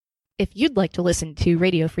If you'd like to listen to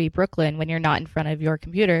Radio Free Brooklyn when you're not in front of your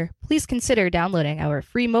computer, please consider downloading our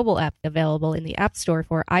free mobile app available in the App Store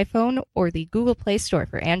for iPhone or the Google Play Store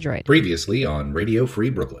for Android. Previously on Radio Free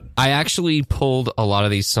Brooklyn. I actually pulled a lot of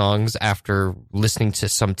these songs after listening to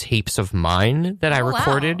some tapes of mine that I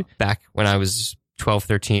recorded back when I was 12,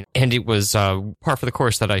 13, and it was par for the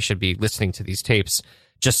course that I should be listening to these tapes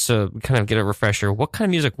just to kind of get a refresher. What kind of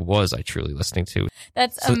music was I truly listening to?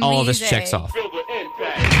 That's so amazing. All of this checks off.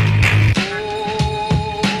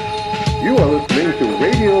 You are listening to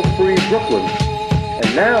Radio Free Brooklyn,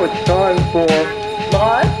 and now it's time for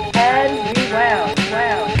Lost and Rewound.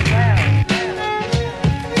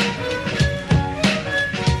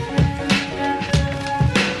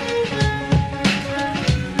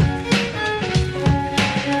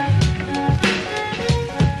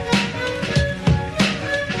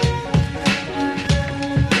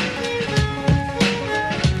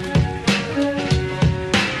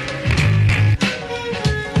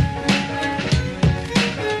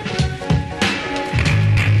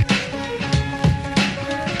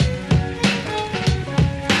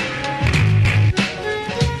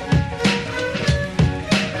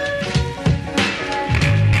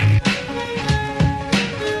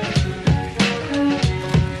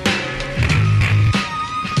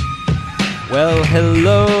 Well,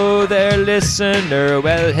 hello there, listener.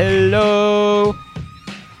 Well, hello.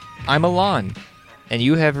 I'm Alon, and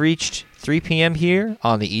you have reached 3 p.m. here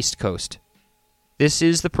on the East Coast. This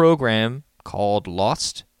is the program called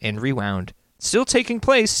Lost and Rewound, still taking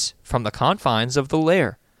place from the confines of the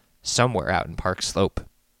lair, somewhere out in Park Slope.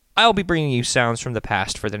 I'll be bringing you sounds from the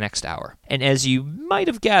past for the next hour, and as you might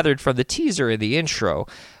have gathered from the teaser in the intro,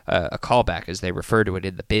 a callback as they refer to it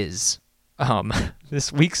in the biz,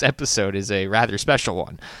 this week's episode is a rather special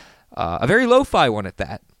one. A very lo-fi one at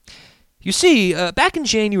that. You see, back in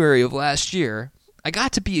January of last year, I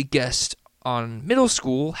got to be a guest on Middle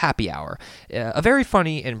School Happy Hour, a very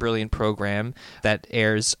funny and brilliant program that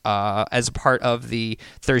airs as a part of the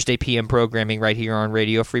Thursday PM programming right here on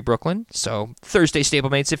Radio Free Brooklyn, so Thursday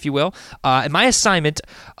stablemates, if you will. And my assignment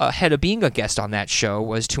ahead of being a guest on that show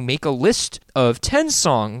was to make a list of 10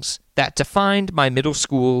 songs that defined my middle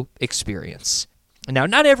school experience. Now,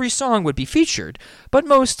 not every song would be featured, but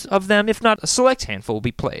most of them, if not a select handful, will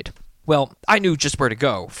be played. Well, I knew just where to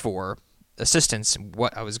go for assistance in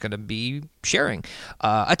what I was going to be sharing.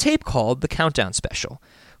 A tape called The Countdown Special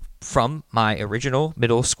from my original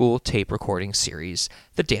middle school tape recording series,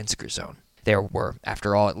 The Danziger Zone. There were,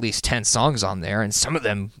 after all, at least 10 songs on there, and some of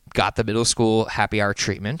them got the middle school happy hour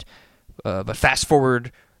treatment. But fast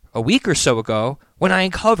forward a week or so ago, when I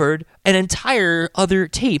uncovered an entire other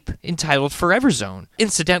tape entitled Forever Zone.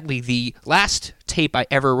 Incidentally, the last tape I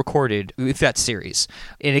ever recorded with that series.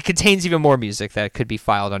 And it contains even more music that could be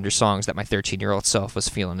filed under songs that my 13-year-old self was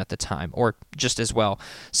feeling at the time, or just as well,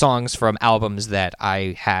 songs from albums that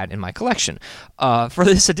I had in my collection. For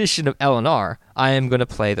this edition of L&R, I am going to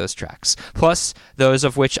play those tracks, plus those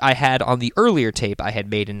of which I had on the earlier tape I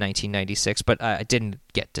had made in 1996, but I didn't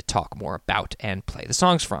get to talk more about and play the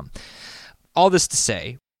songs from. All this to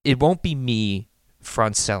say, it won't be me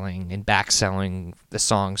front-selling and back-selling the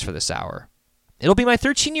songs for this hour. It'll be my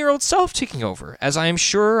 13-year-old self taking over, as I am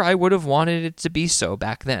sure I would have wanted it to be so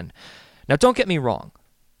back then. Now, don't get me wrong.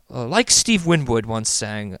 Like Steve Winwood once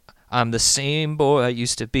sang, I'm the same boy I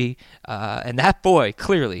used to be, and that boy,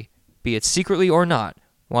 clearly, be it secretly or not,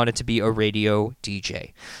 wanted to be a radio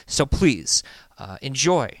DJ. So please,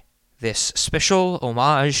 enjoy this special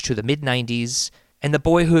homage to the mid-90s and the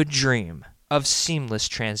boyhood dream of seamless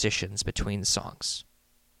transitions between songs.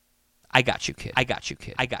 I got you, kid. I got you,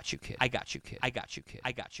 kid. I got you, kid. I got you, kid. I got you, kid.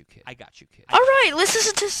 I got you, kid. I got you, kid. All right, let's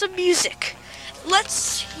listen to some music.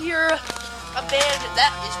 Let's hear a band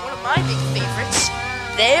that is one of my big favorites.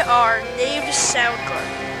 They are named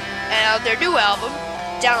Soundgarden, and their new album,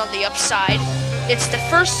 Down on the Upside, it's the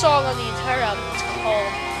first song on the entire album. It's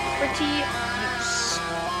called Pretty Loose.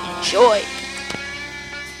 Enjoy.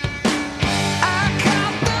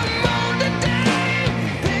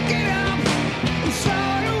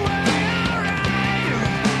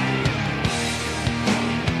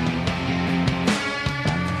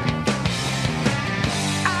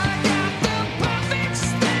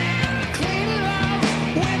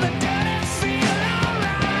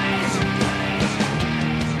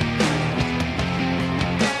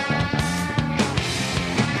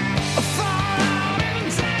 Fall out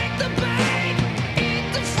and take the bait.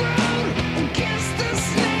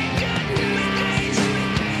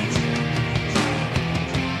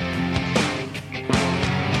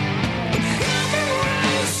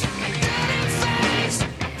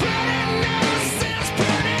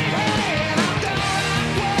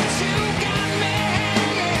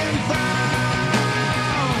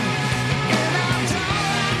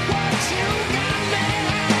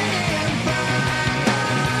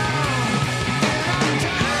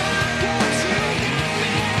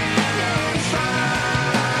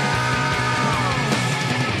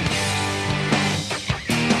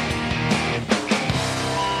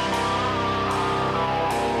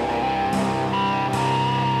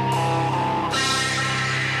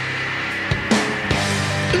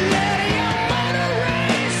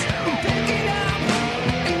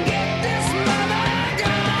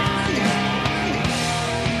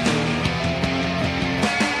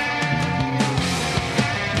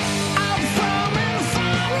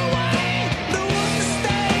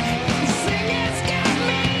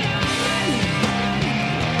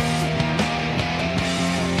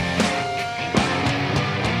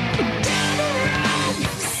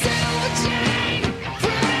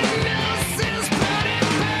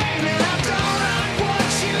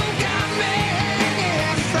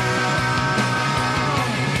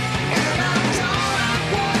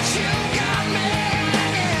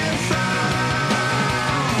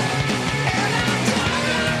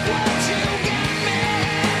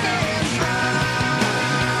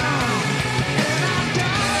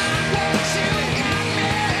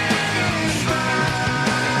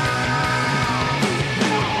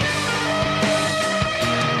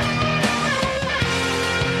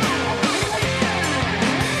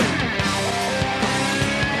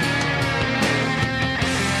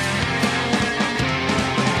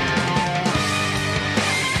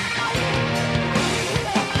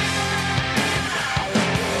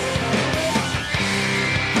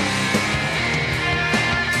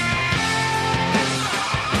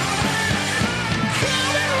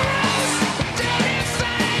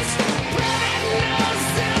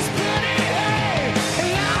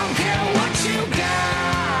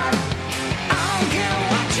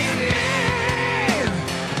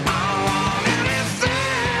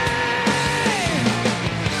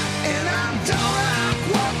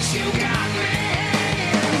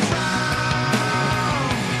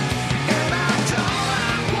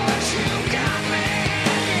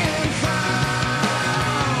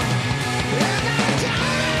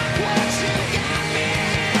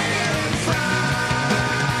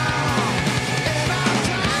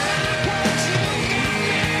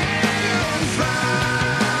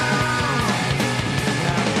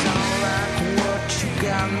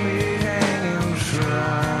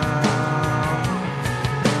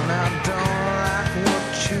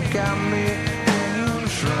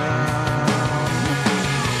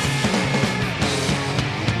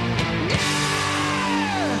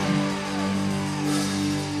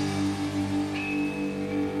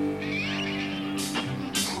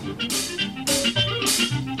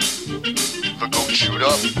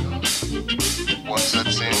 once a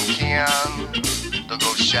tin can to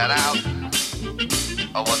go shut out.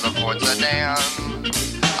 I was a fourth sedan.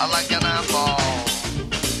 I like an apple.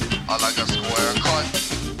 I like a square cut.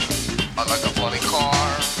 I like a funny car.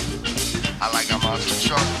 I like a monster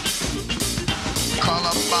truck.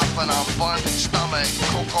 Color pop and I'm bunting stomach.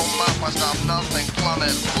 Cocoa mop, I stop nothing,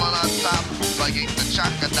 plummet. Blood on top, like eat the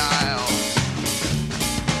crocodile.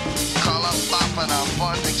 Color pop and I'm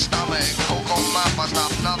bunting stomach. Cocoa mop, I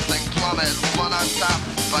stop nothing, plummet. Blood on top,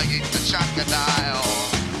 like eat the crocodile.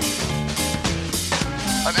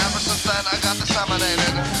 And ever since then I got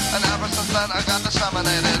disseminated. And ever since then I got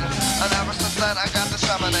disseminated. And ever since then I got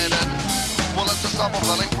disseminated. Well, it's a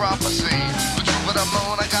self-fulfilling prophecy. The truth of the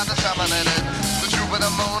moon I got disseminated. The truth of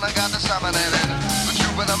the moon I got disseminated. The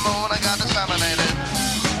truth of the moon I got disseminated.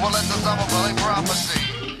 Well, it's a self-fulfilling prophecy.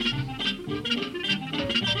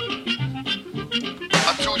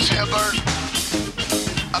 A true Hibbert.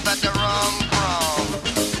 I bet the wrong prom.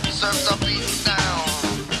 Serves a beat down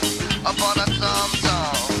upon a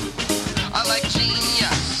tom-tom. I like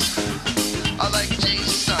Genius. I like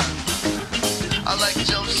Jason. I like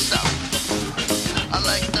Joseph. I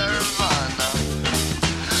like Nirvana.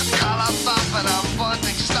 Collar pop and I'm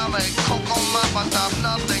bunting stomach. Cocoa mop, I stop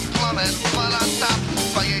nothing, plummet. But on top,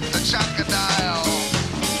 I ate the crocodile.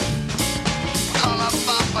 Collar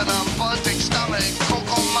pop and I'm bunting stomach.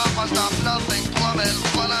 Cocoa mop, I stop nothing, plummet.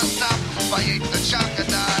 But on top, I ate the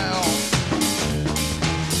crocodile.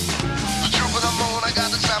 The truth of the moon, I got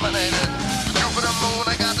disseminated. The truth of the moon,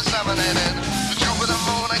 I got disseminated. The truth of the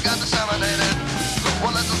moon, I got disseminated.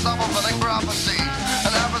 Well, it's a self-fulfilling prophecy.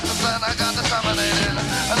 And ever since then, I got disseminated.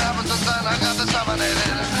 And ever since then, I got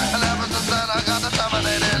disseminated. And ever since then, I got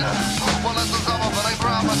disseminated. Well, it's a self-fulfilling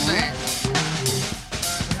prophecy.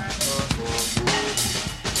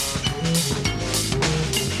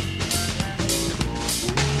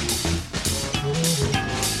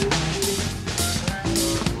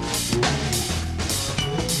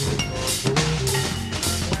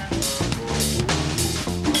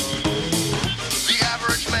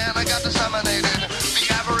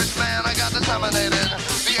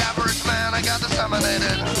 The average man, I got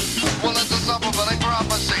disseminated. Well, it's a self-fulfilling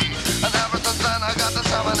prophecy. And ever since then, I got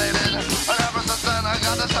disseminated. And ever since then, I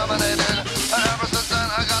got disseminated. And ever since then,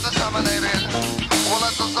 I got disseminated. Well,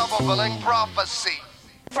 it's a self-fulfilling prophecy.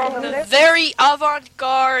 From the very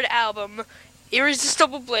avant-garde album,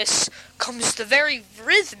 Irresistible Bliss, comes the very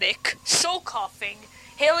rhythmic Soul Coughing,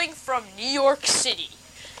 hailing from New York City.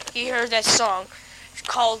 You heard that song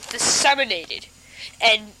called Disseminated.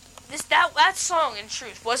 And that song, in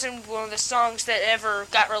truth, wasn't one of the songs that ever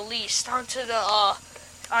got released onto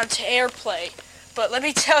airplay. But let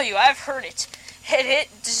me tell you, I've heard it, and it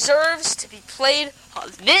deserves to be played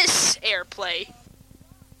on this airplay.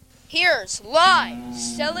 Here's Live,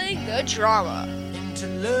 Selling the Drama. Into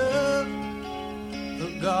love,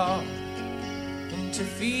 the God, into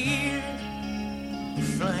fear, the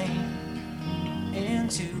flame,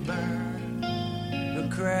 into burn, the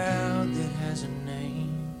crowd that has a name.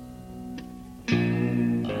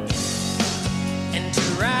 And to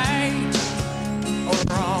right or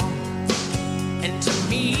wrong, and to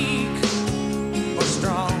meek or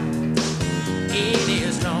strong, it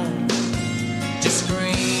is known. Just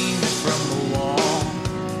scream from the wall.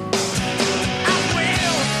 I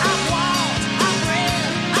will, I won't, I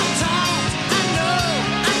read, I taught, I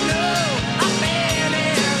know, I've been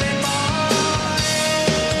every boy.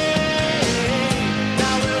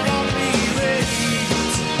 Now it won't be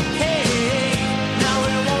raised. Hey, now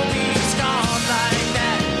it won't be scarred like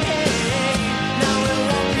that. Hey, now it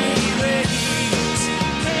won't be raised.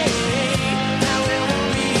 Hey, now it won't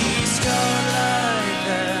be scarred like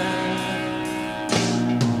that.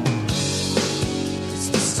 It's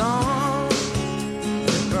the song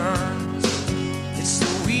that burns. It's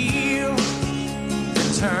the wheel that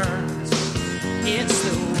turns. It's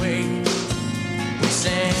the way we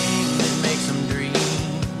sing that makes them dream.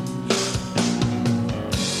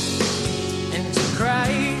 Into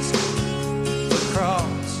Christ, the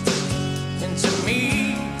cross, into me,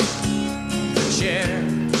 the chair.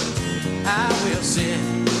 I will sit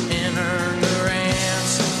and earn the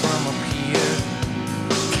ransom from a peer.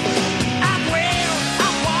 I will, I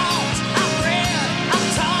won't,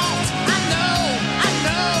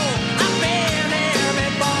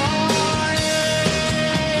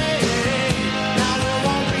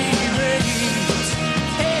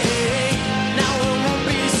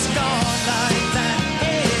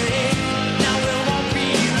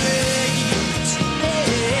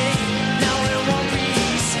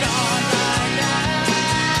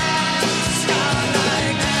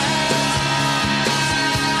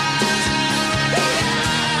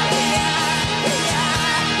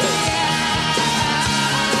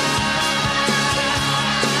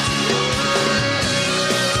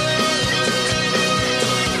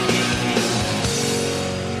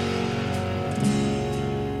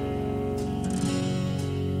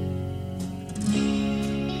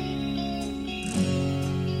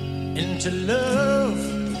 and to love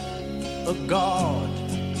a God,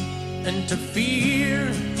 and to fear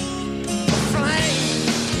a flame,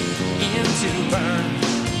 and to burn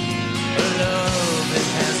a love that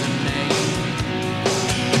has a name.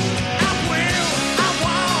 I will, I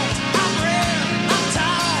won't, I'm real, I'm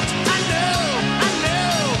taught, I know,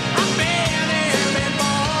 I've been every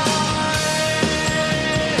boy.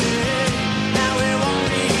 Now it won't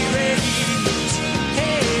be erased,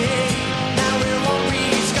 hey, now it won't be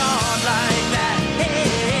scarred like that,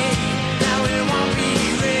 hey, now it won't be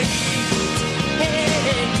erased,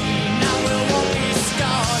 hey, now it won't be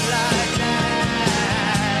scarred like that,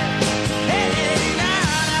 hey,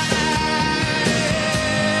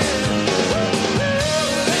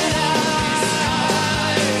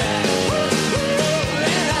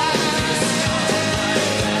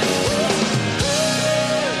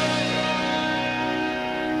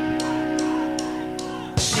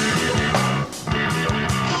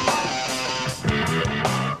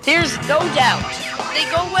 There's no doubt they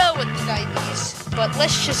go well with the 90s, but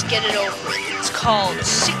let's just get it over with. It's called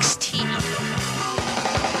 16.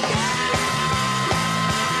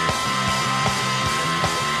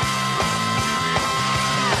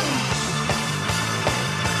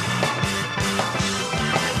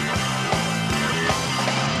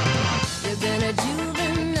 You've been a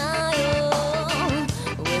juvenile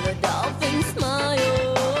with a dolphin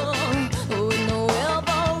smile, with no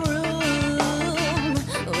elbow room,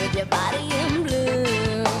 with your body in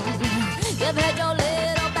bloom. You've had your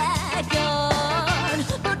little backyard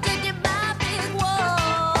protected by big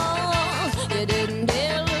walls. You didn't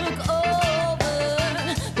dare look over,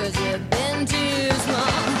 'cause you've been too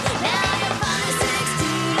small. Now you're finally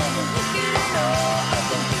 16 and you're getting old.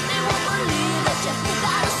 They won't believe that you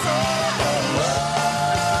got a soul.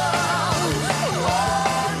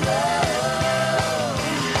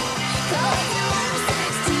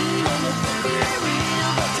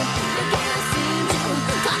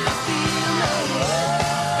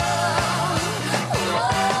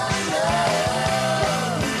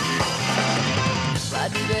 Why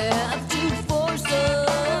do they have to force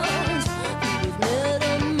us to be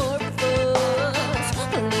metamorphosed?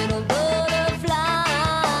 A little butterfly,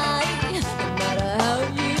 no matter how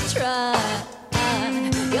you try,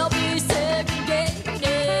 you'll be segregated.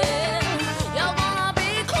 You're gonna be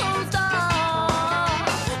closed off.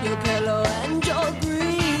 Your pillow and your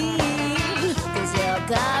green, 'cause you're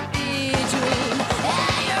copy dream.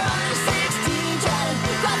 And you're only 16, trying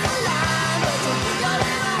to cross the line, but your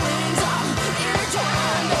little wings are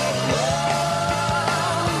intertwined.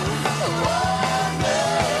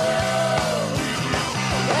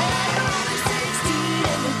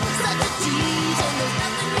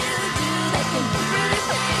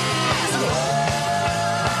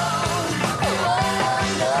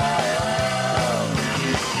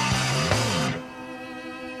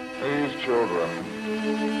 These children,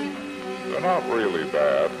 they're not really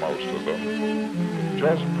bad, most of them.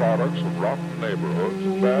 Just products of rotten neighborhoods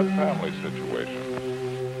and bad family situations.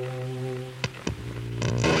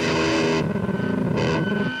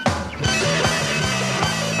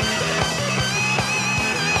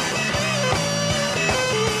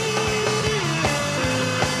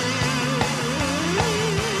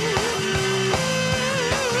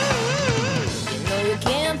 You know you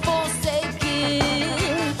can't forsake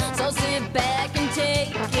it, so sit back and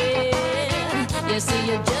take it. You see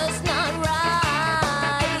you're just not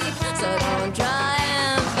right, so don't try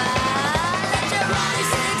and fight. Let your only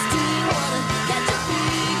 16 wanna get your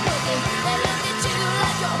feet cooking. They look at you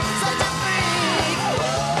like you're such a freak.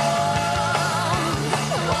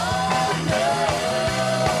 No.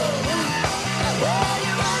 Well,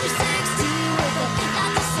 you're only 16 with a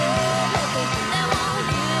lot to say, nothing. They won't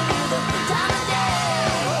give you the time of day.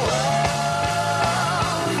 No.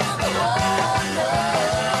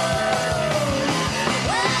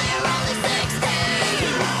 Well, you're only 16.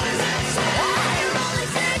 You're only 16.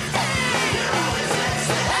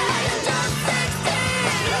 You're just 16.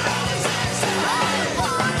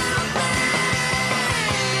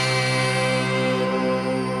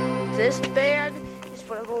 This band is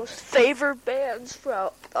one of the most favorite bands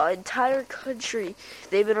throughout the entire country.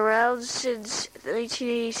 They've been around since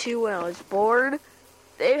 1982 when I was born.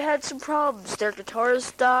 They've had some problems. Their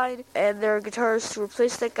guitarist died, and their guitarist to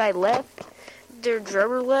replace that guy left. Their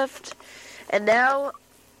drummer left, and now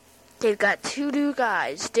they've got two new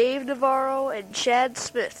guys, Dave Navarro and Chad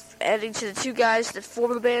Smith, adding to the two guys that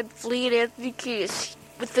form the band, Flea and Anthony Kiedis.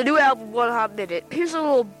 With the new album, One Hot Minute, here's a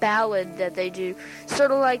little ballad that they do,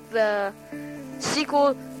 sort of like the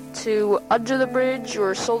sequel to Under the Bridge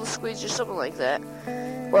or Soul to Squeeze or something like that.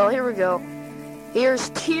 Well, here we go.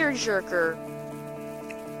 Here's Tearjerker.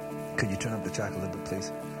 Could you turn up the track a little bit,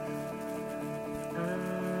 please?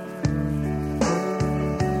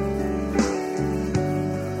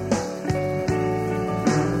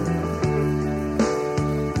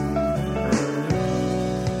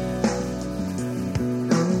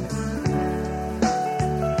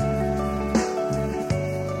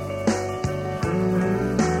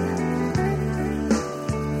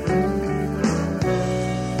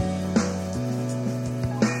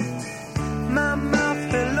 My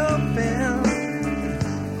mouth fell open,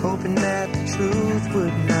 hoping that the truth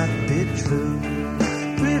would not be true.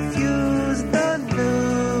 Refused the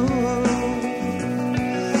news.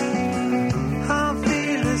 I'm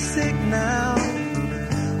feeling sick now.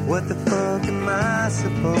 What the fuck am I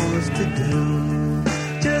supposed to do?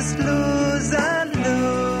 Just lose and lose.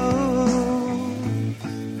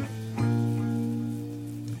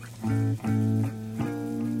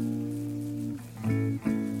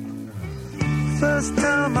 First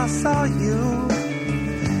time I saw you,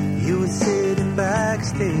 you were sitting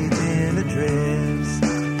backstage in a dress,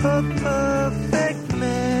 a perfect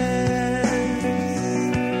mess.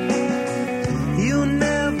 You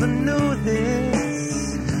never knew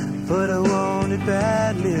this, but I wanted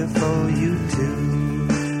badly for you to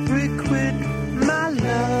requite my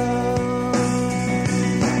love.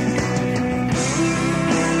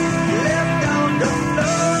 Left on the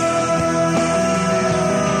floor.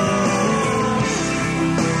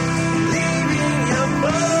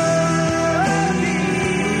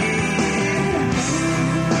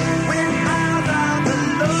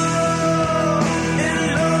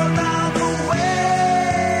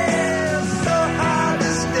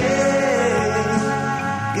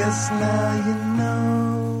 Now you know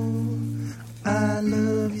I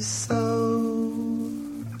love you so.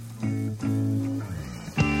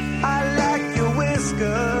 I like your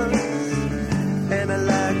whiskers and I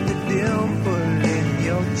like the dimple in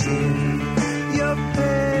your chin, your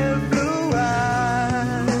pale blue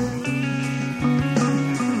eyes.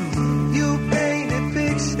 You painted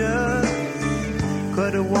pictures,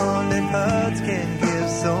 'cause the one that hurts can give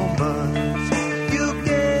so much. You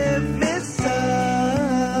gave me such.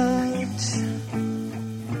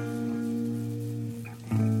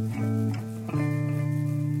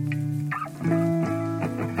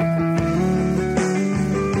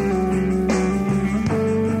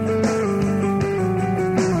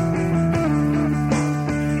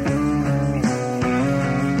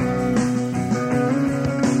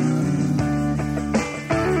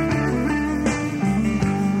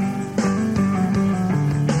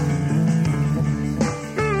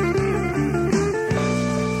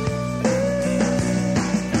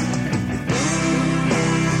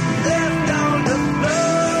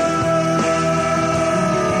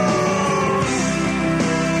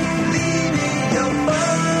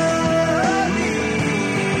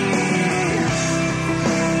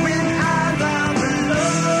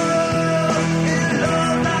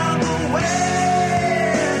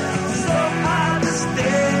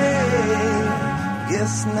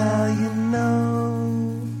 Yes, now you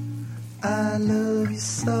know I love you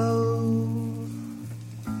so.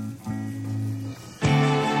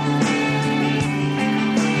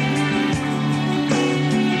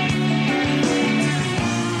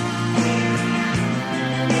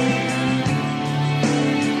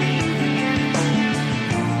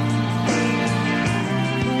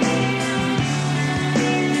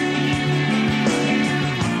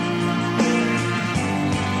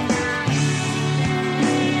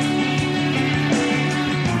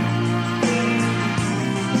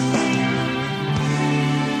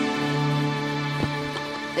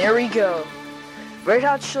 There we go. Red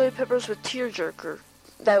Hot Chili Peppers with Tearjerker.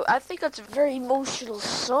 Now, I think that's a very emotional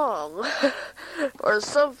song. or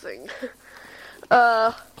something.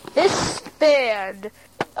 This band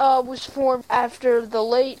was formed after the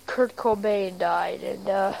late Kurt Cobain died.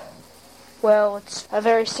 And, well, it's a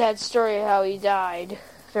very sad story how he died.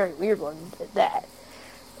 Very weird one at that.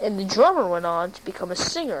 And the drummer went on to become a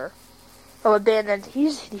singer of a band that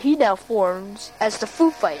he now forms as the Foo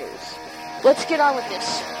Fighters. Let's get on with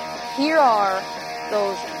this. Here are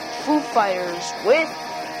those Foo Fighters with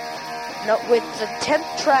the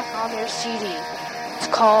 10th track on their CD. It's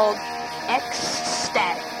called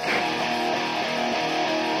Ecstatic.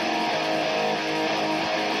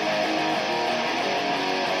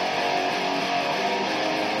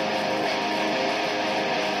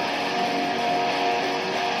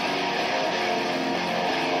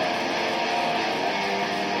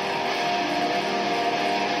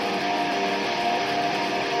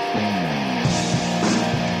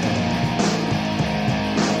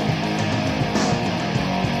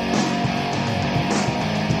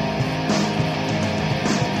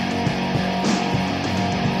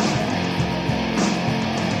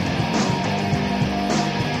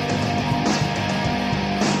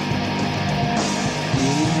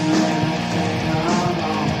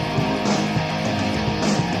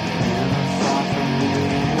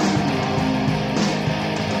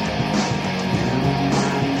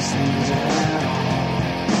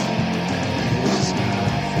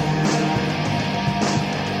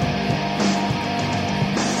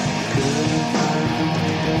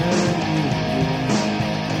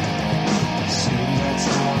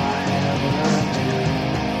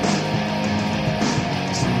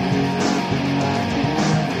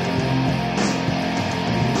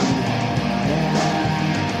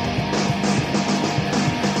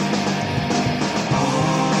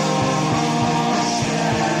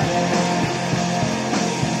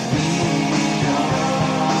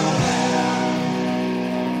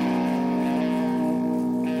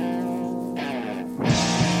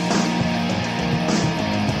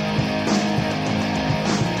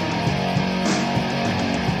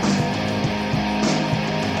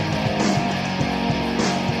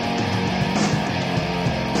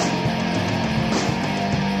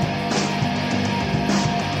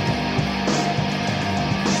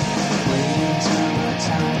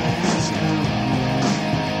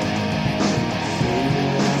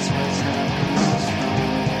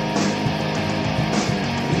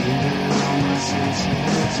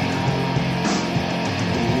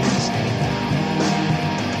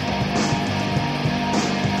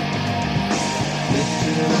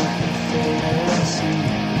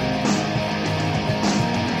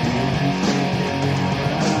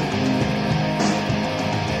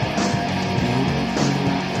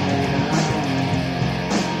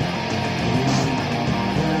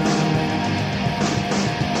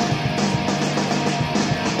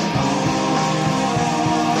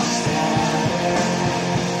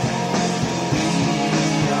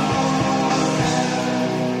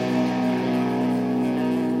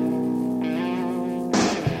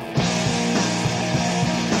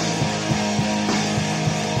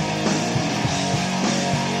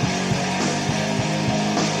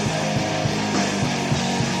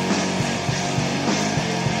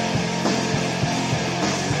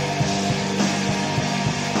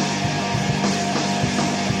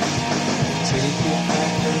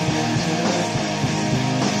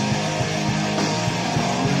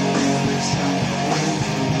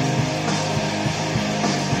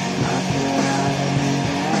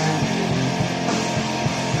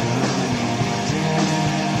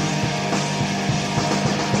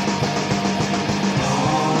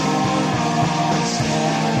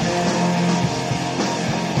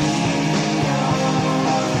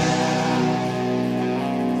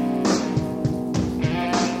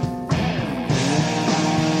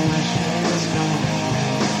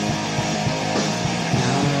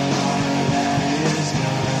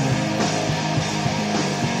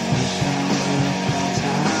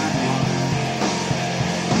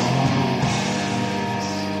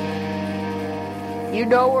 You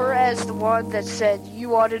know her as the one that said,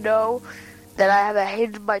 "You ought to know that I have a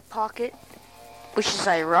hand in my pocket," which is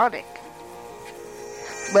ironic.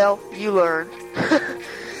 Well, you learn.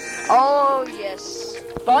 Oh, yes.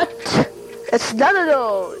 But it's none of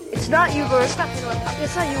those. It's not you, it's not in my pocket.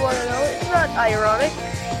 It's not you want to know. It's not ironic.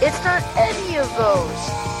 It's not any of those.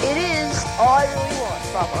 It is All I Really Want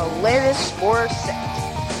from Alanis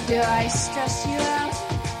Morissette. Do I stress you out?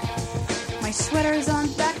 My sweater's on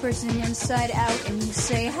backwards and inside out, and you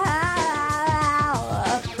say, how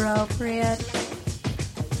appropriate.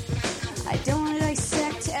 I don't want to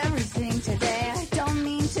dissect everything today. I don't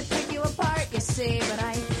mean to pick you apart, you see, but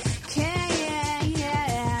I can't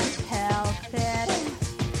help it.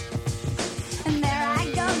 And there I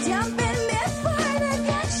go jumping before the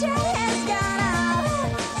gunshot has gone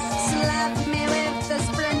off. Slap me with the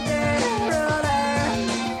splintered ruler,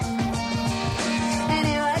 and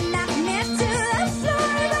it would knock me to the floor,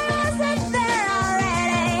 but I wasn't there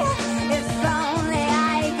already. If only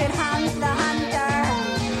I could hunt the hunter.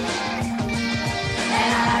 And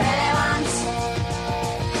all I really want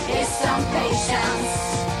is some patience,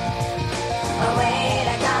 a way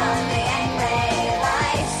to calm the angry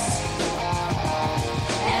voice.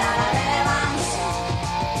 And all I really want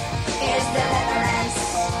is deliverance.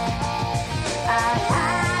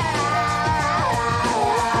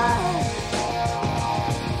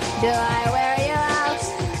 Do I wear you out?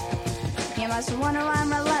 You must wonder why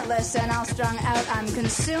I'm relentless and all strung out. I'm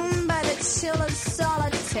consumed by the chill of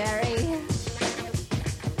solitary.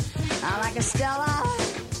 I'm like a Stella.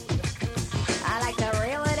 I like to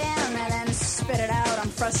reel it in and then spit it out. I'm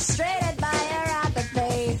frustrated by your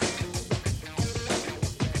apathy.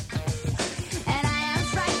 And I am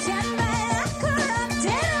frightened by the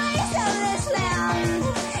corrupted ways of this land.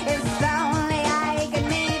 If only I could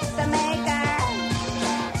meet the maker.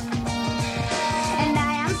 And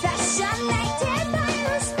I am fascinated by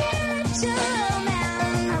the spiritual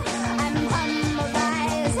man. I'm humbled by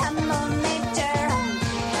his humble nature.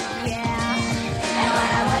 Yeah. And what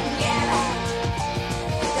I wouldn't give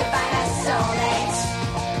to find a soulmate,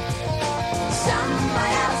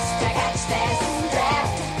 someone else to catch this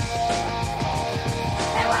drift.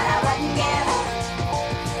 And what I wouldn't give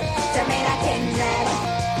to meet a kindred.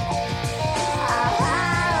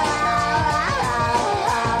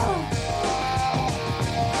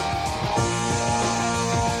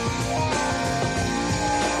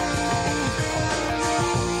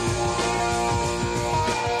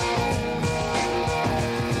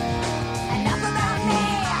 Enough about me.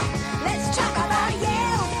 Let's talk about you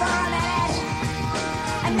for a minute.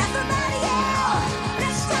 Enough about you.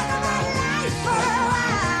 Let's talk about life for a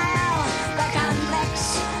while. The conflicts,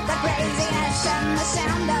 the craziness, and the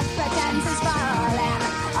sound of pretense is falling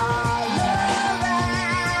all around.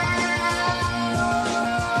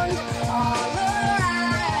 All around.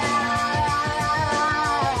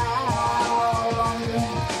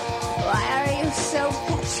 Why are you so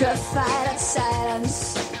petrified of silence?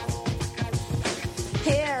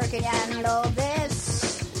 Here, can you handle this?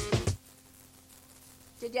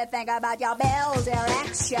 Did you think about your bills, your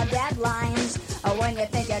ex, your deadlines? Or when you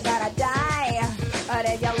think you're gonna die? Or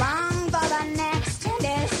did you long for the next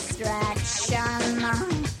distraction?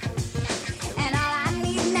 And all I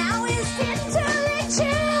need now is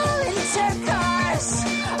intellectual intercourse,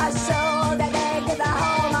 a soul that makes the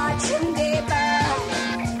whole much deeper.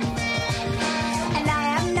 And I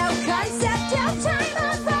have no concept of time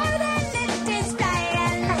other than it is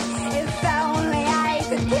flying. If only I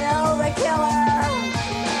could kill the killer.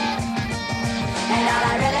 And all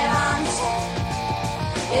I really want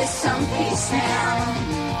is some peace now,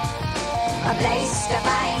 a place to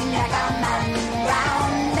find a common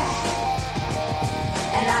ground.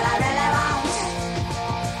 And all I really want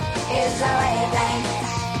is a wavelength.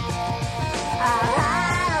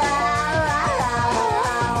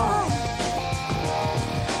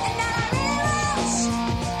 And all I really want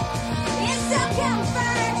is some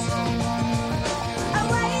comfort, a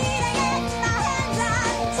way to get my hands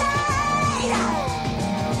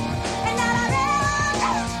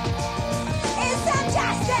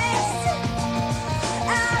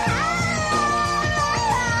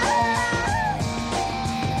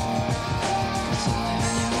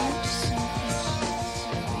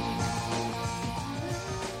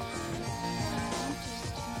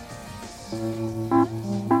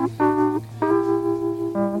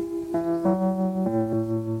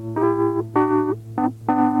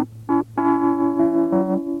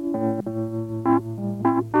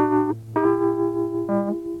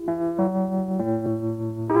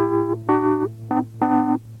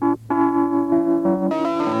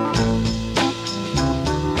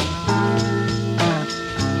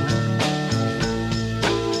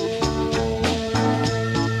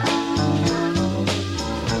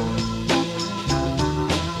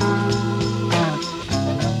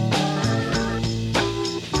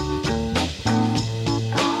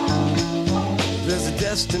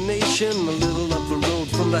destination, a little up the road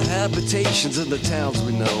from the habitations of the towns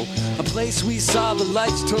we know. A place we saw the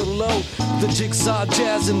lights turn low, the jigsaw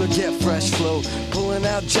jazz and the get fresh flow. Pulling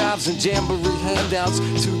out jobs and jamboree handouts, 2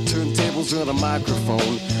 turntables and a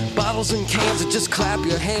microphone. Bottles and cans, or just clap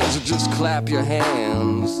your hands, or just clap your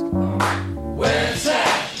hands. Where's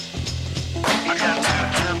that? I got 2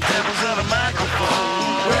 turntables and a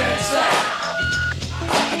microphone. Where's that?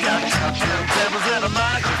 I got 2 turntables and a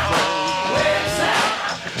microphone. Where's that?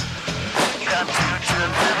 I got 2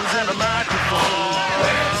 turntables and a microphone.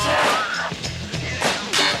 Where's that?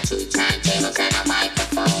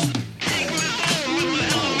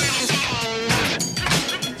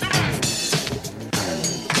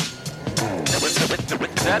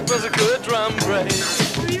 That was a good drum break.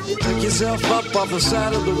 Pick yourself up off the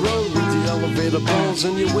side of the road with the elevator bones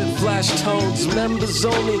and your whip flash tones. Members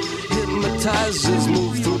only, hypnotizers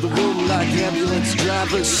move through the room like ambulance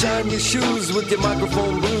drivers. Shine your shoes with your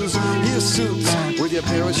microphone blues. Your suits with your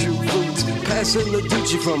parachute boots. Passing the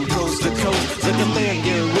Gucci from coast to coast like a man,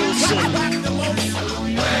 Gary Wilson.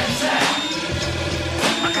 Where's that?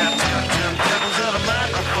 I got 2 turntables and a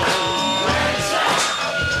microphone. Where's that?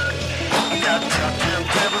 I got 2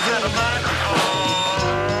 turntables and a microphone.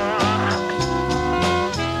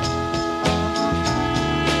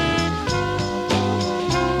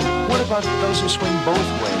 What about those who swing both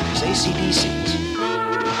ways, AC/DCs?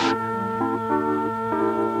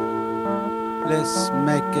 Let's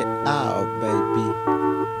make it out, baby.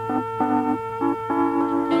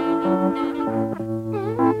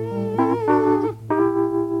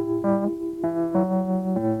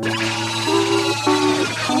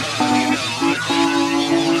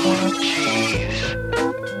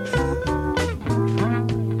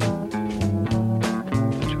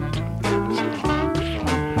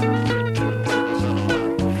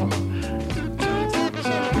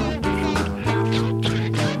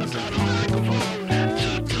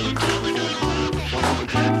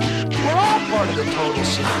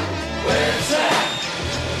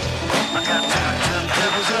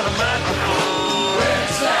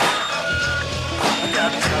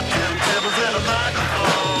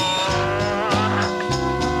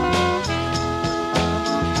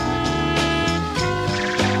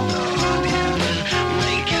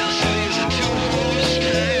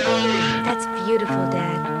 That's beautiful,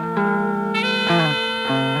 Dad.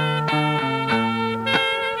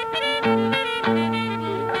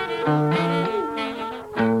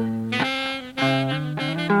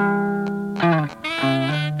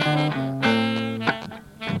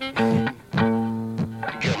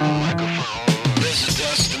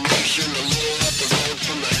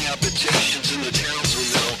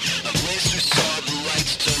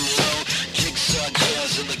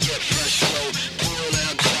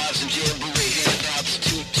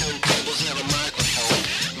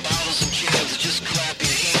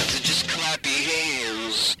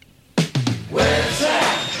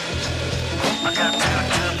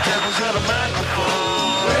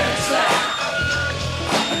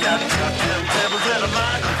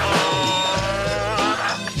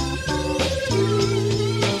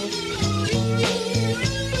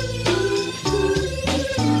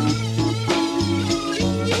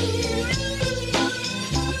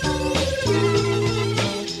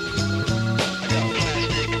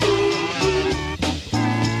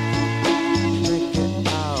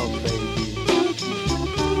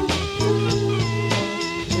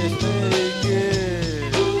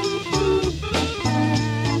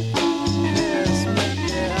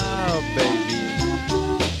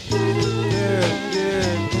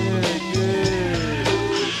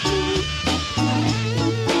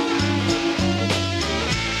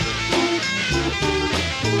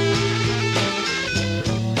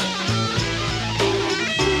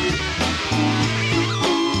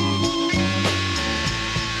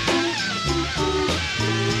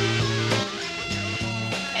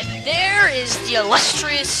 The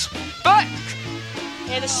illustrious Buck.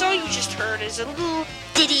 And the song you just heard is a little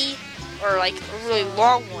ditty, or like a really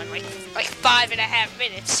long one, like 5.5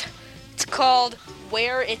 minutes. It's called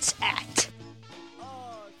Where It's At.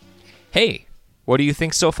 Hey, what do you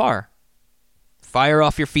think so far? Fire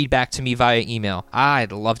off your feedback to me via email.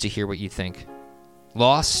 I'd love to hear what you think.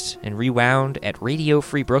 Lost and Rewound at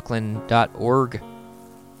radiofreebrooklyn.org.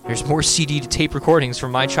 There's more CD to tape recordings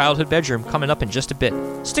from my childhood bedroom coming up in just a bit.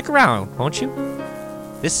 Stick around, won't you?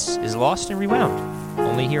 This is Lost and Rewound,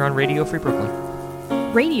 only here on Radio Free Brooklyn.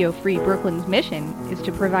 Radio Free Brooklyn's mission is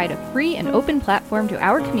to provide a free and open platform to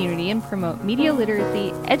our community and promote media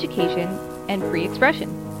literacy, education, and free expression.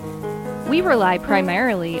 We rely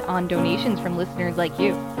primarily on donations from listeners like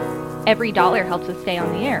you. Every dollar helps us stay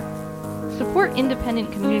on the air. Support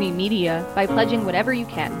independent community media by pledging whatever you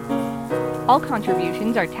can. All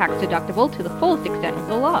contributions are tax-deductible to the fullest extent of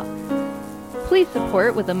the law. Please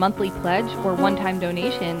support with a monthly pledge or one-time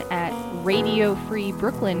donation at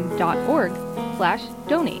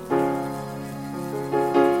radiofreebrooklyn.org/donate.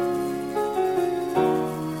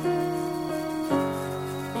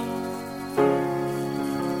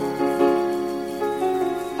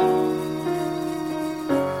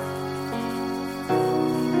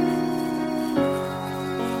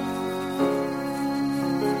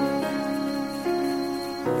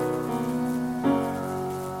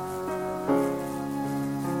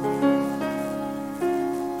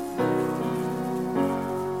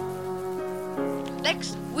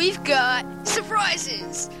 Next, we've got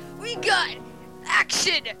surprises. We got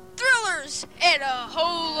action, thrillers, and a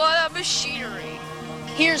whole lot of machinery.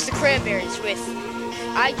 Here's the Cranberries with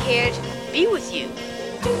I Can't Be With You.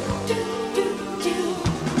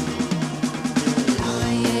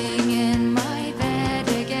 Lying in my bed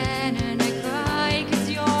again, and I cry 'cause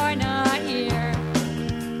you're not here.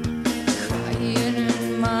 Crying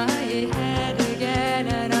in my head again,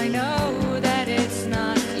 and I know that it's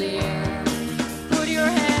not clear. Put your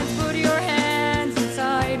hands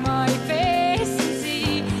inside my face and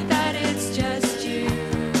see that it's just you.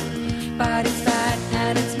 But it's bad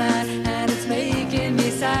and it's mad and it's making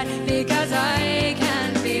me sad because I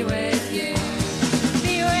can't be with you.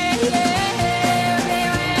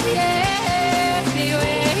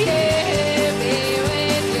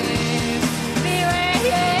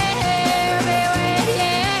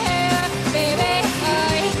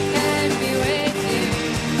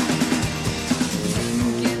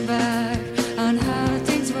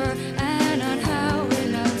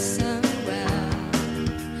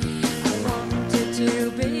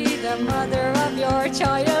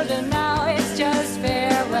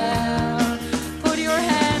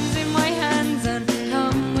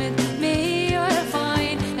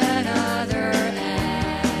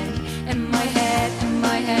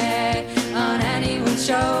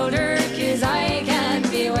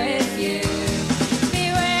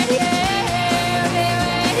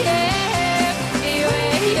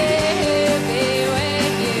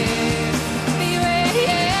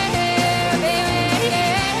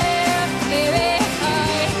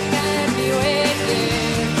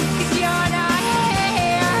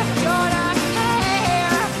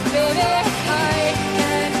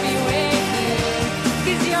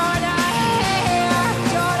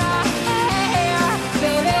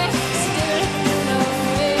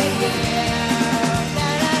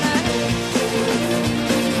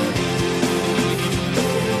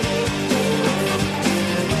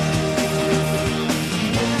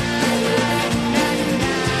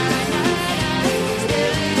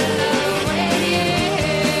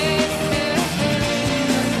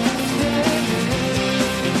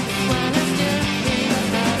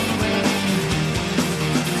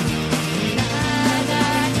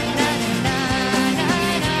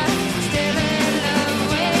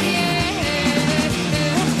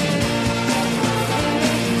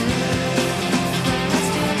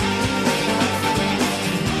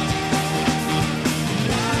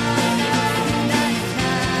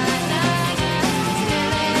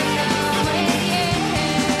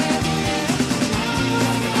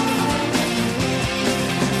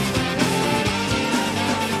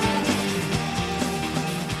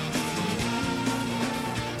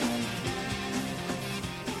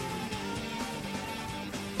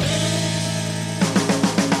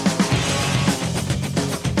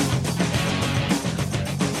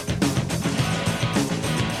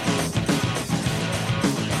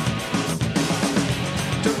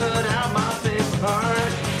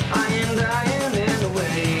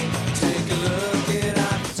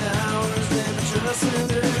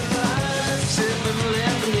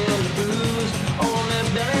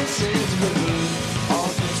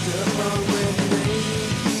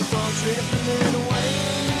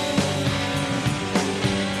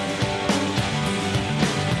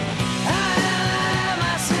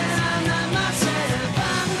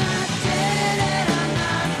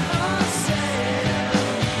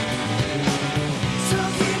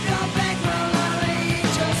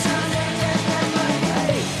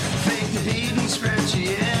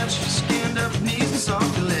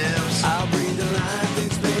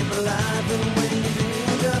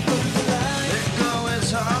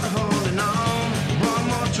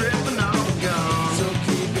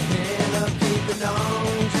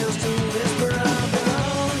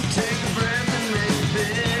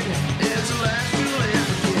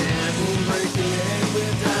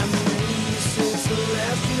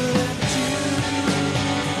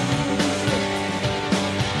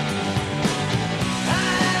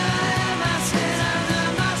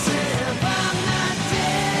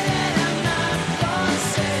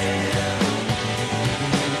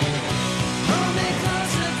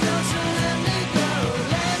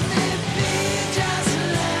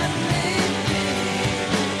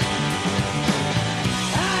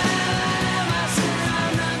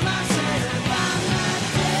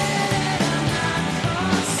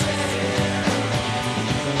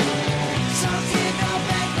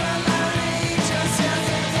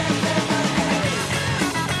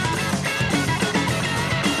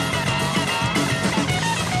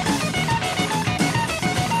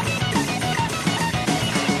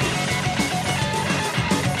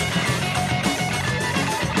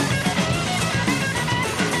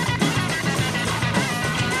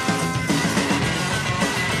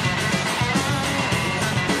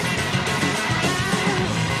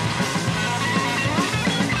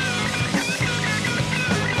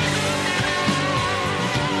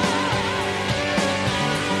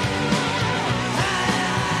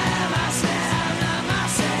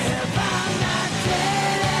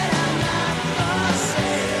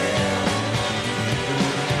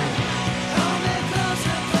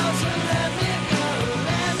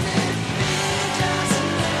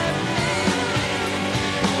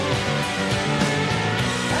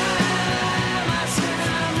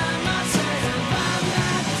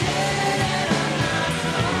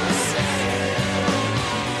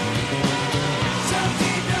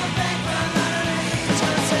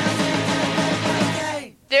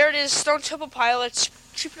 is Stone Temple Pilots.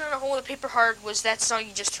 Tripping on a Hole in the Paper Heart was that song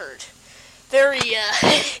you just heard. Very,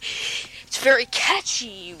 it's very catchy,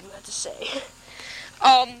 you have to say.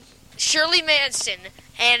 Shirley Manson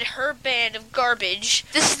and her band of Garbage.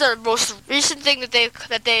 This is their most recent thing that they've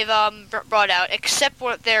brought out, except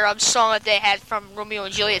their song that they had from Romeo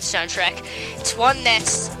and Juliet soundtrack. It's one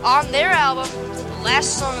that's on their album, the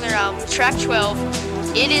last song on their album, track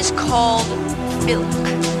 12. It is called Milk.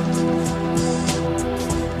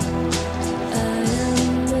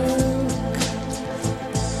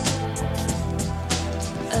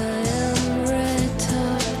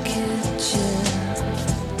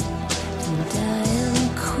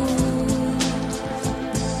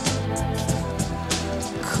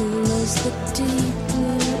 The deep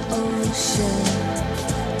blue ocean.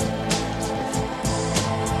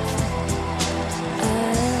 I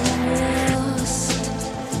am lost,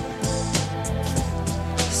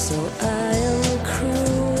 so I am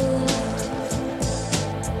cruel,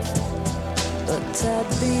 but I'd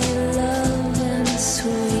be love and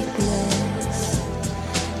sweetness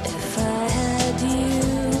if I had you.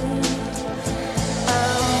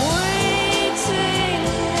 I'm waiting for you.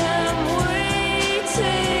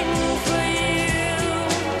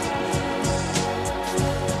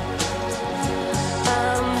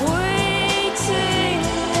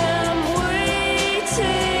 I'm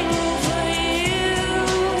waiting for you.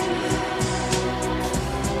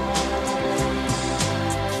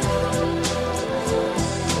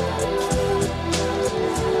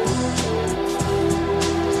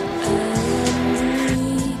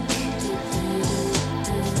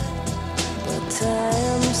 But I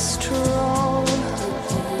am strong.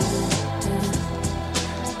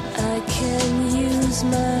 I can use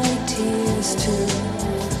my tears to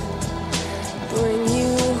bring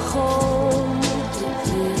you home.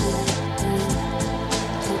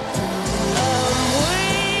 I'm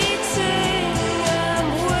waiting for you. I'm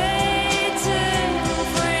waiting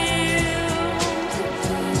for you.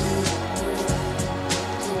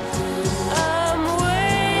 I'm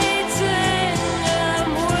waiting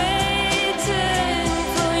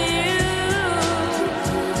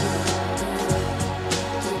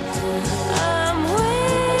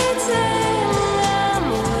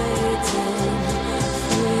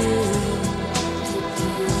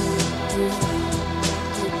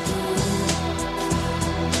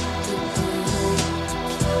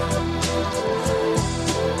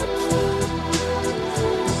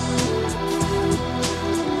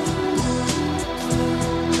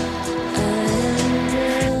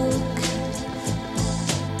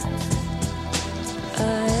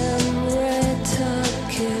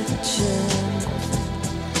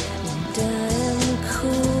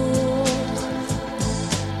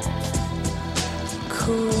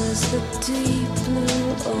deep blue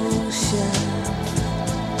ocean.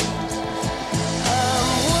 I'm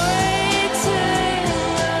waiting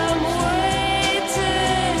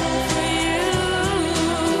for you.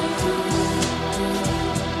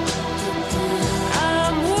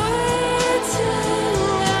 I'm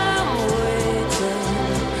waiting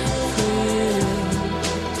for you.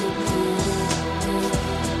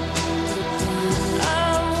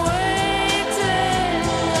 I'm waiting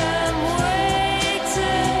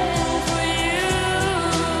for you.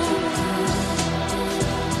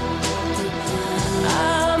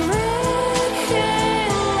 I'm making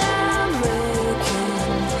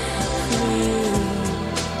for you.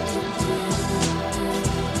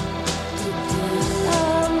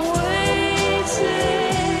 I'm waiting.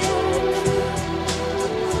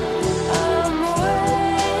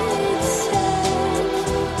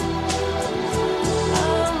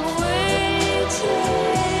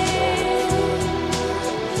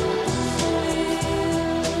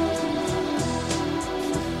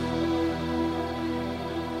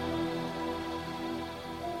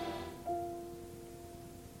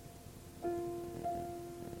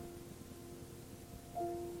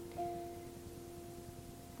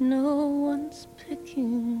 No one's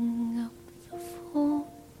picking up the phone,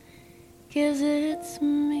 'cause it's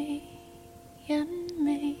me and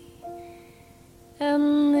me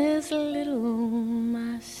and this little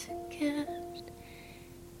masochist.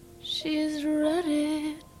 She's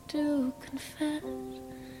ready to confess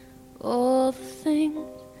all the things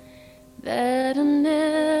that I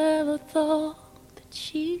never thought that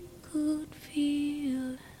she could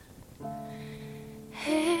feel.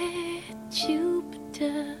 Hey,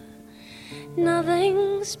 Jupiter,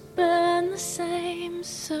 nothing's been the same,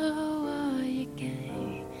 so are you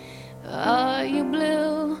gay? Are you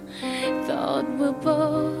blue? Thought we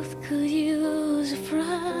both could use a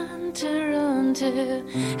friend to run to,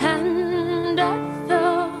 and I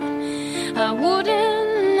thought I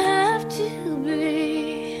wouldn't have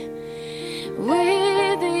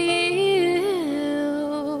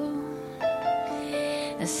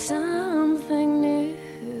something new.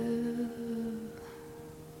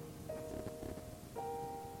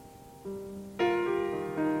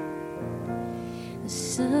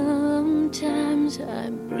 Sometimes I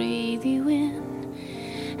breathe you in,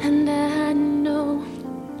 and I know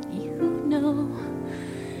you know.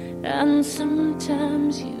 And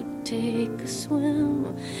sometimes you take a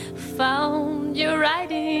swim, found your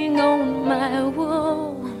writing on my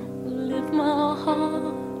wall, left my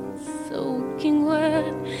heart soaking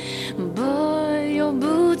wet. Boy, your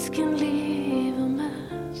boots can leave a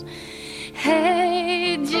mess.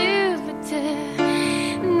 Hey, Jupiter,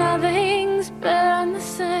 nothing's been the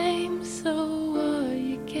same. So are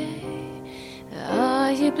you gay?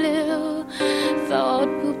 Are you blue? Thought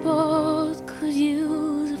we both could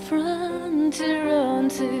use a friend to run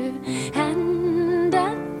to. And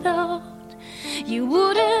I thought you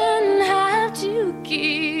wouldn't have to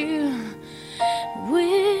give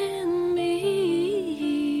with me.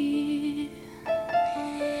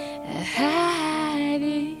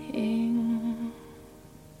 Hiding.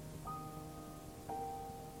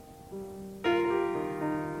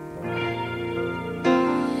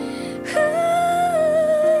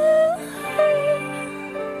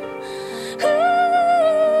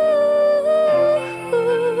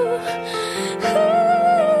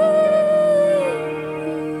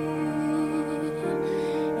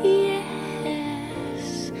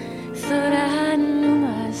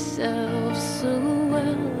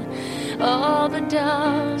 All the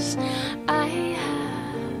doors I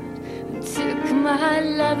had took my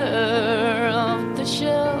lover off the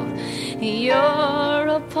shelf. Your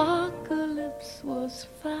apocalypse was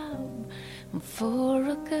found for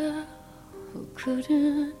a girl who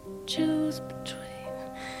couldn't choose between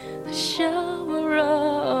the shower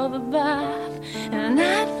or the bath. And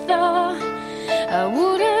I thought I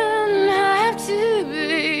wouldn't have to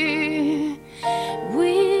be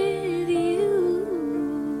with you.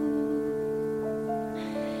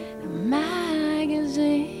 A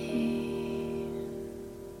magazine.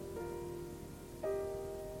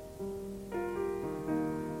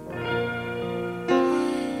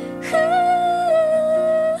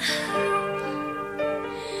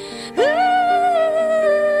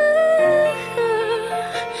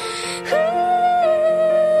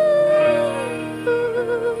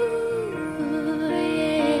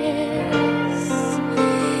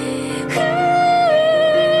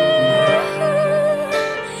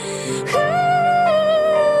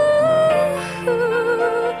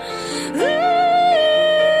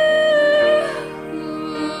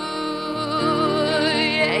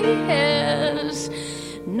 Yes,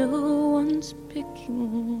 no one's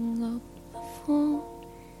picking up the phone,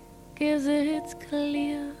 'cause it's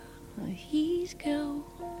clear he's gone.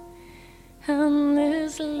 And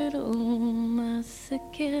this little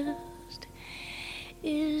masochist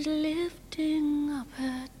is lifting up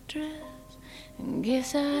her dress. And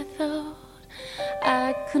guess I thought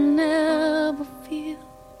I could never feel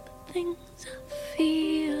the things I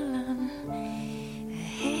feel. And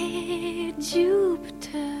hey,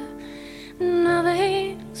 Jupiter,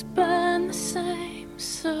 nothing's been the same.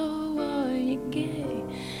 So are you gay?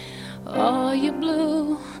 Are you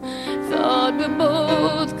blue? Thought we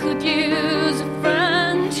both could use a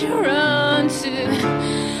friend to run to.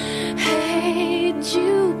 Hey,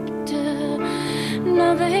 Jupiter,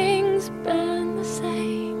 nothing's been the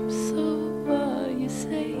same. So are you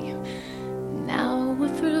safe? Now we're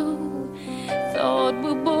through. Thought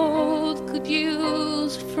we both could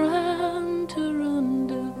use a friend to run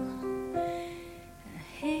to.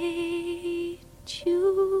 Hey,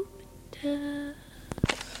 Jupiter.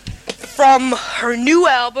 From her new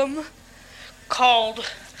album called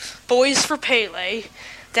Boys for Pele,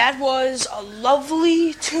 that was a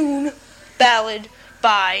lovely tune ballad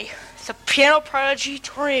by the piano prodigy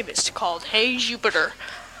Tori Amos called Hey Jupiter.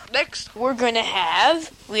 Next, we're going to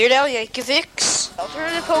have Weird Al Yankovic's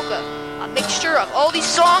Alternative Polka, a mixture of all these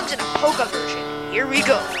songs in a polka version. Here we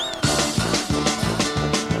go.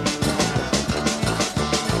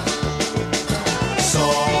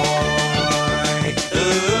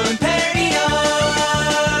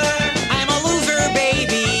 I'm a loser,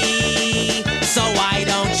 baby, so why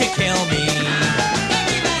don't you kill me?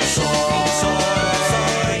 Soy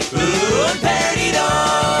un perdidor.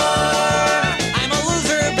 I'm a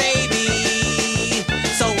loser, baby,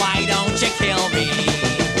 so why don't you kill me?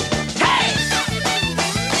 Hey!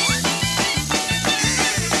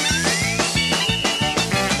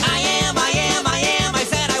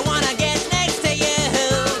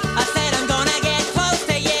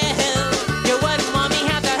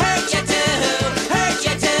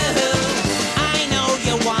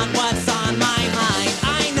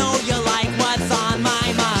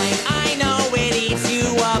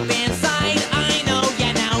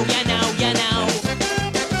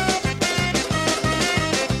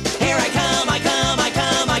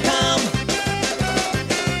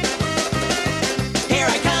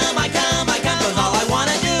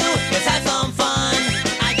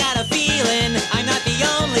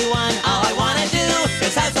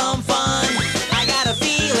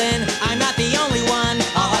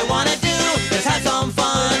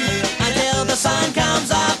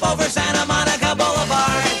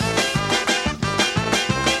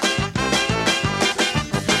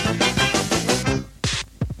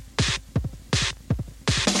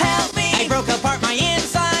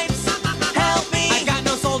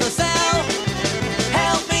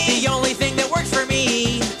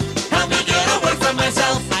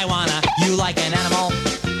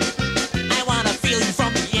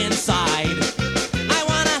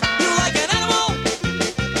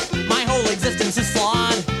 resistance is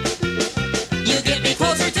flawed. You get me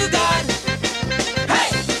closer to God.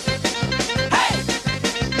 Hey! Hey!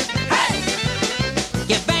 Hey!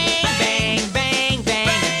 You bang, bang, bang,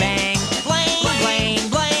 bang, bang. Blame, blame,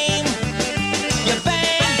 blame. You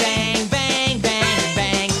bang, bang, bang, bang,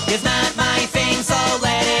 bang. It's not my thing, so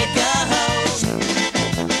let it go.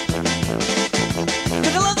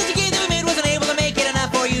 'Cause the love that you gave to me wasn't able to make it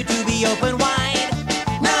enough for you to be open wide.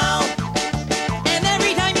 No. And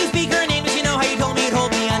every time you speak her name, 'cause you know how you told me you'd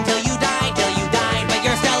hold me until you died, but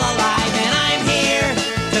you're still alive. And I'm here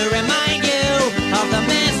to remind you of the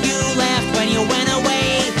mess you left when you went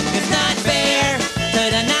away. It's not fair to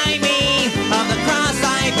deny me of the cross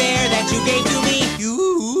I bear that you gave to me.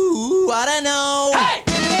 You ought to know. Hey!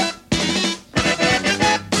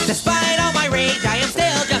 Despite all my rage, I am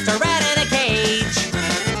still just a rat in a cage.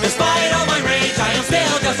 Despite all my rage, I am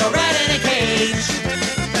still just a rat in a cage.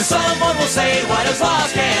 And someone will say what is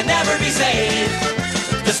lost can never be saved.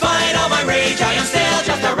 Despite all my rage, I am still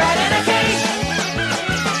just a rat in a cage.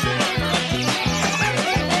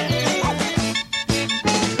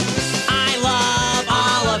 I love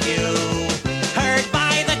all of you, hurt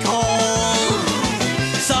by the cold.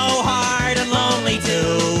 So hard and lonely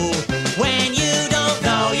too, when you don't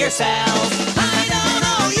know yourself. I don't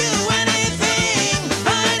owe you anything.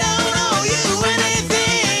 I don't owe you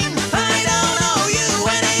anything. I don't owe you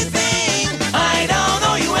anything. I don't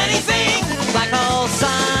owe you anything. Black hole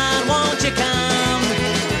sun, won't you come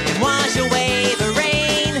and wash away the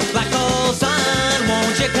rain? Black hole sun,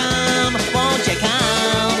 won't you come? Won't you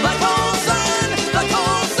come? Black hole sun,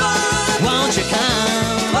 won't you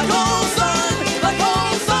come? Black hole sun,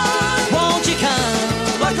 won't you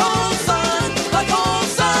come? Black hole sun,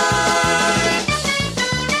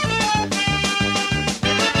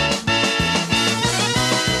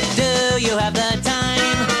 Do you have the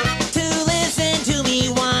time to listen to me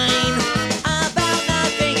whine about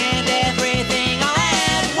nothing and everything all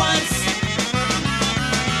at once?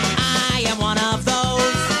 I am one of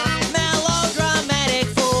those melodramatic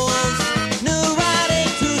fools, neurotic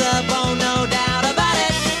to the bone, no doubt about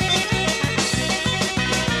it.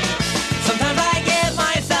 Sometimes I give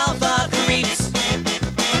myself the creeps.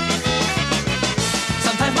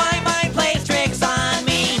 Sometimes my mind plays tricks on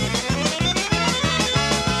me.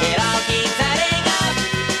 It all keeps adding up.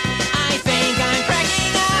 I think I'm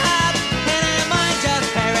cracking up. And am I just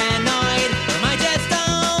paranoid? Am I just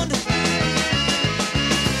stoned?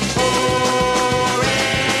 Or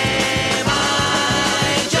am I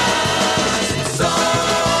just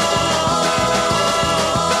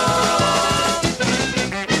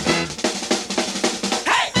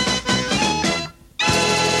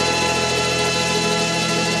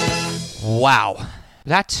Wow,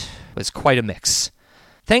 that was quite a mix.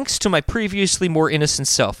 Thanks to my previously more innocent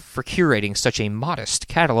self for curating such a modest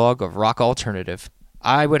catalog of rock alternative.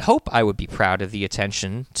 I would hope I would be proud of the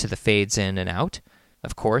attention to the fades in and out.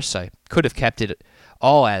 Of course, I could have kept it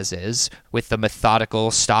all as is, with the methodical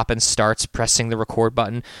stop and starts pressing the record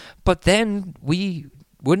button, but then we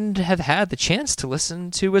wouldn't have had the chance to listen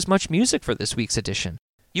to as much music for this week's edition.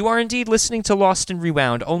 You are indeed listening to Lost and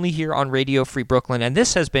Rewound, only here on Radio Free Brooklyn, and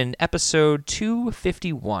this has been episode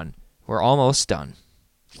 251. We're almost done.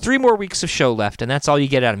 3 more weeks of show left, and that's all you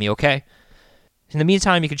get out of me, okay? In the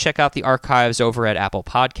meantime, you can check out the archives over at Apple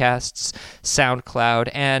Podcasts, SoundCloud,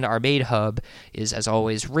 and our main hub is, as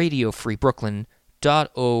always,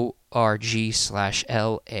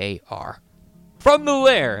 radiofreebrooklyn.org/LAR. From the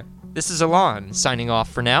Lair, this is Alon, signing off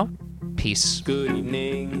for now. Peace. Good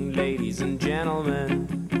evening, ladies and gentlemen.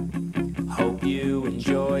 Hope you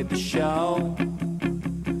enjoyed the show.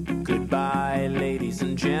 Goodbye, ladies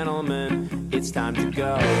and gentlemen. It's time to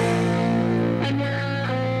go.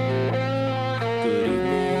 Good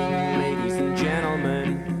evening, ladies and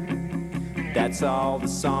gentlemen. That's all the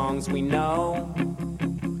songs we know.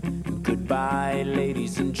 Goodbye,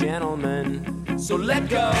 ladies and gentlemen. So let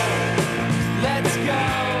go. Let's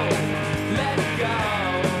go. Let go.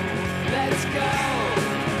 Let's go.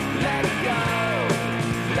 Let go.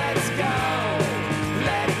 Let's go.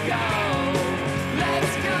 Let go.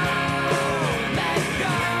 Let's go. Let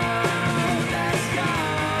go. Let's go.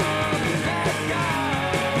 Let go.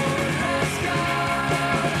 Let's go.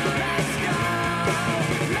 Let's go.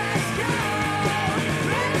 Let's go.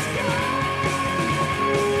 Let's go.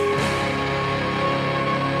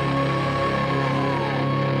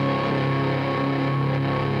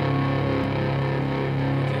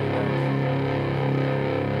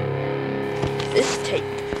 This tape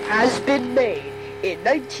has been made in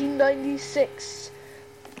 1996.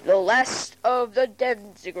 The last of the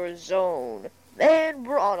Denziger Zone. Man,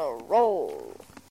 we're on a roll.